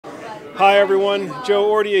Hi everyone, Joe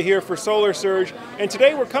Ordia here for Solar Surge, and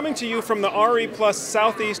today we're coming to you from the RE Plus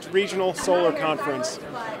Southeast Regional Solar Conference.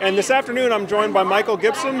 And this afternoon I'm joined by Michael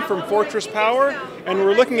Gibson from Fortress Power, and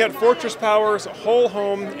we're looking at Fortress Power's whole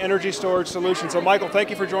home energy storage solution. So Michael, thank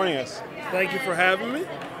you for joining us. Thank you for having me.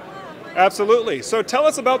 Absolutely. So tell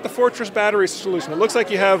us about the Fortress battery solution. It looks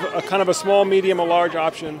like you have a kind of a small, medium, a large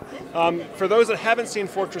option. For those that haven't seen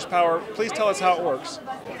Fortress Power, please tell us how it works.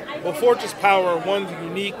 Well, Fortress Power, one of the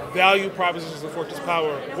unique value propositions of Fortress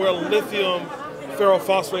Power, we're a lithium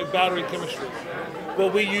ferrophosphate battery chemistry,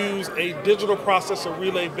 but we use a digital processor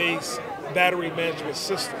relay-based battery management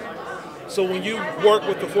system. So when you work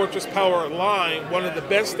with the Fortress Power line, one of the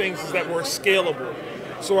best things is that we're scalable.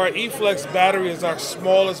 So our E-Flex battery is our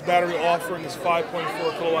smallest battery offering, is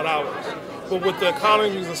 5.4 kilowatt hours. But with the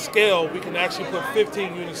economies of scale, we can actually put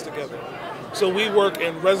 15 units together. So we work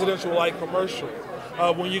in residential like commercial.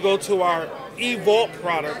 When you go to our E-Vault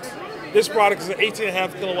product, this product is an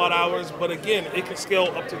 18.5 kilowatt hours, but again, it can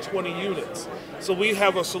scale up to 20 units. So we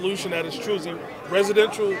have a solution that is truly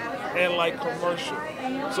residential and like commercial.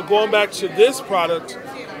 So going back to this product,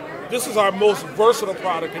 this is our most versatile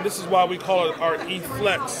product, and this is why we call it our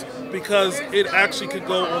E-Flex, because it actually could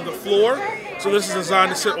go on the floor. So this is designed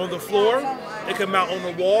to sit on the floor, it can mount on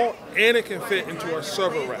the wall, and it can fit into our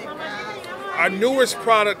server rack. Our newest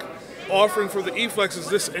product offering for the E-Flex is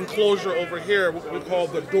this enclosure over here, what we call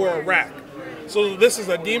the door rack. So this is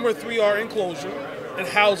a DEMER 3R enclosure. It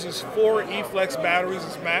houses 4 E-Flex batteries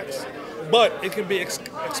as max, but it can be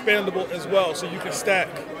expandable as well, so you can stack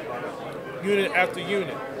unit after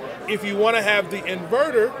unit. If you want to have the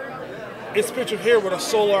inverter, it's pictured here with a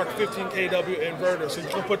Solar 15 kW inverter, so you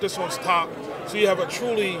can put this on top, so you have a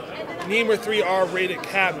truly DEMER 3R rated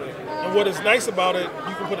cabinet. And what is nice about it,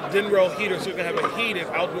 you can put a DIN-rail heater, so you can have a heated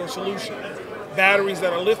outdoor solution. Batteries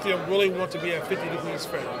that are lithium really want to be at 50 degrees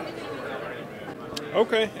Fahrenheit.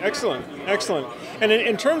 Okay, excellent, excellent. And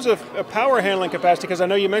in terms of power handling capacity, because I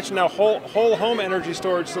know you mentioned now whole home energy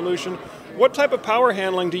storage solution, what type of power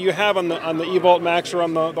handling do you have on the E-Vault Max or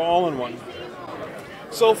on the all-in-one?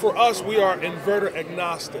 So for us, we are inverter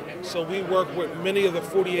agnostic. So we work with many of the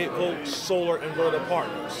 48-volt solar inverter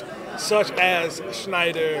partners, such as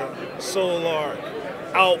Schneider, Solar,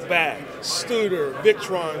 Outback, Studer,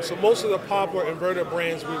 Victron. So most of the popular inverter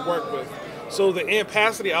brands we work with. So the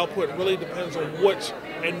ampacity output really depends on which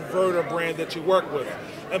inverter brand that you work with.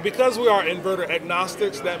 And because we are inverter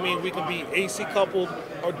agnostics, that means we can be AC coupled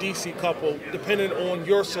or DC coupled, depending on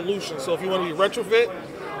your solution. So if you want to be retrofit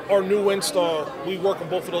or new install, we work on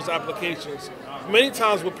both of those applications. Many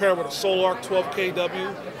times we'll pair with a Solar 12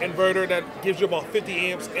 kW inverter that gives you about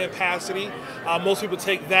 50 amps ampacity. Most people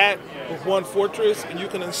take that with one Fortress, and you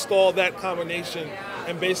can install that combination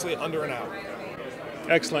in basically under an hour.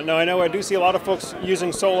 Excellent. Now I know I do see a lot of folks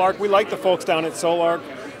using Solarc. We like the folks down at Solarc.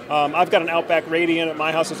 I've got an Outback Radiant at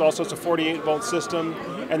my house. It's also a 48-volt system.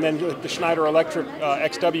 And then the Schneider Electric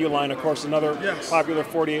XW line, of course, another popular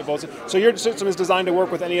 48 volts. So your system is designed to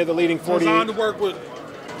work with any of the leading 48? Designed to work with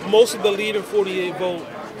most of the leading 48-volt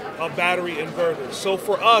battery inverters. So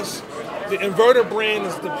for us, the inverter brand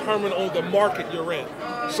is determined on the market you're in.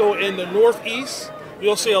 So in the Northeast,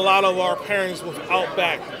 you'll see a lot of our pairings with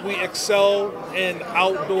Outback. We excel in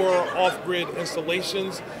outdoor off-grid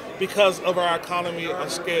installations because of our economy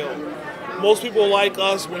of scale. Most people like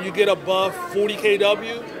us, when you get above 40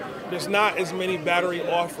 kW, there's not as many battery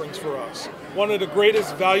offerings for us. One of the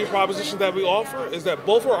greatest value propositions that we offer is that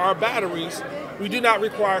both of our batteries, we do not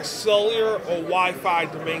require cellular or Wi-Fi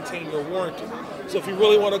to maintain your warranty. So if you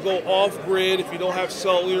really want to go off-grid, if you don't have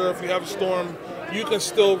cellular, if you have a storm, you can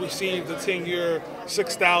still receive the 10-year,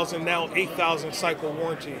 6,000, now 8,000 cycle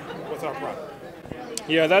warranty with our product.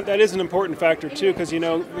 Yeah, that is an important factor too, because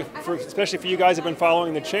especially if you guys have been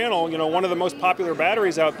following the channel, one of the most popular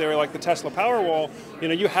batteries out there, like the Tesla Powerwall,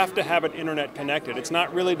 you have to have it internet connected. It's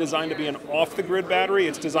not really designed to be an off-the-grid battery.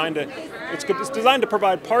 It's designed to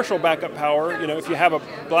provide partial backup power, if you have a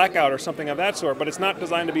blackout or something of that sort. But it's not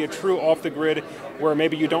designed to be a true off-the-grid where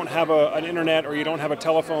maybe you don't have an internet or you don't have a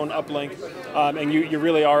telephone uplink, and you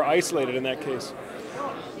really are isolated in that case.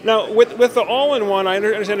 Now, with the all-in-one, I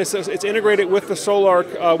understand it's integrated with the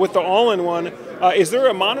Solarc, with the all-in-one. Is there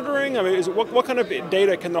a monitoring? I mean, what kind of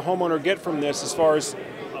data can the homeowner get from this as far as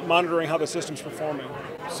monitoring how the system's performing?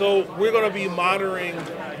 So we're going to be monitoring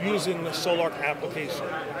using the Solarc application.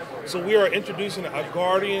 So we are introducing a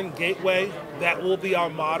Guardian Gateway. That will be our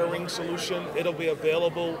monitoring solution. It'll be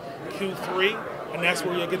available Q3, and that's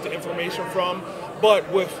where you'll get the information from.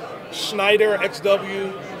 But with Schneider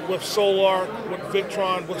XW, with Solar, with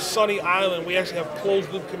Victron, with Sunny Island, we actually have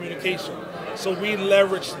closed loop communication. So we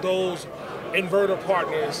leverage those inverter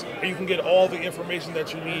partners, and you can get all the information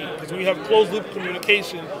that you need. Because when you have closed loop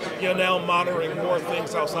communication, you're now monitoring more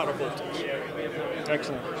things outside of voltage.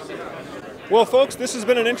 Excellent. Well, folks, this has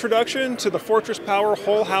been an introduction to the Fortress Power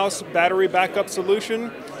Whole House Battery Backup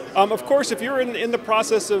Solution. Of course, if you're in the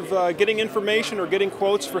process of getting information or getting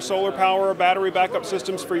quotes for solar power or battery backup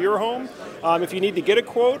systems for your home, if you need to get a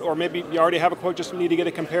quote, or maybe you already have a quote, just need to get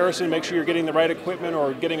a comparison, make sure you're getting the right equipment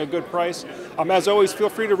or getting a good price, as always, feel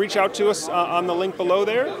free to reach out to us on the link below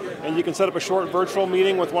there, and you can set up a short virtual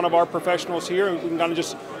meeting with one of our professionals here, and we can kind of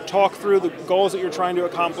just talk through the goals that you're trying to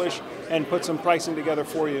accomplish and put some pricing together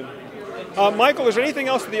for you. Michael, is there anything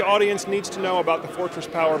else that the audience needs to know about the Fortress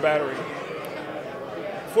Power battery?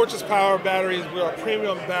 Fortress Power Batteries, we're a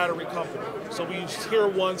premium battery company. So we use tier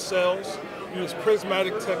 1 cells, we use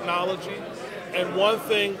prismatic technology, and one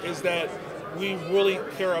thing is that we really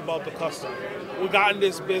care about the customer. We got in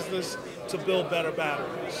this business to build better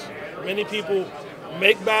batteries. Many people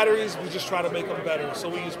make batteries, we just try to make them better. So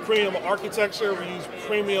we use premium architecture, we use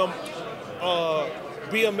premium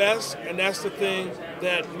BMS, and that's the thing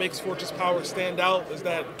that makes Fortress Power stand out, is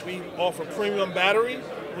that we offer premium battery,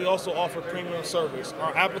 we also offer premium service.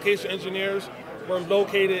 Our application engineers, we're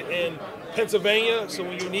located in Pennsylvania, so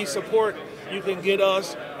when you need support, you can get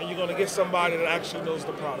us, and you're going to get somebody that actually knows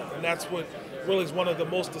the product. And that's what really is one of the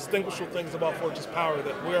most distinguishable things about Fortress Power,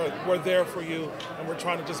 that we're there for you, and we're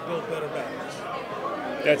trying to just build better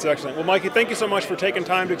batteries. That's excellent. Well, Mikey, thank you so much for taking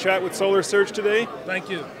time to chat with Solar Surge today. Thank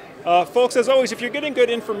you. Folks, as always, if you're getting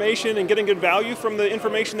good information and getting good value from the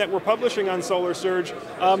information that we're publishing on Solar Surge,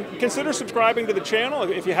 consider subscribing to the channel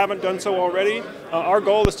if you haven't done so already. Our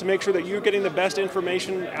goal is to make sure that you're getting the best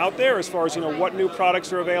information out there as far as what new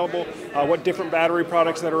products are available, what different battery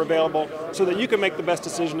products that are available, so that you can make the best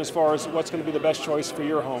decision as far as what's going to be the best choice for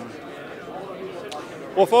your home.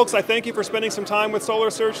 Well, folks, I thank you for spending some time with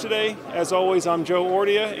Solar Surge today. As always, I'm Joe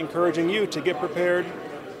Ordia, encouraging you to get prepared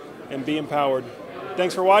and be empowered.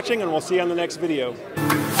 Thanks for watching, and we'll see you on the next video.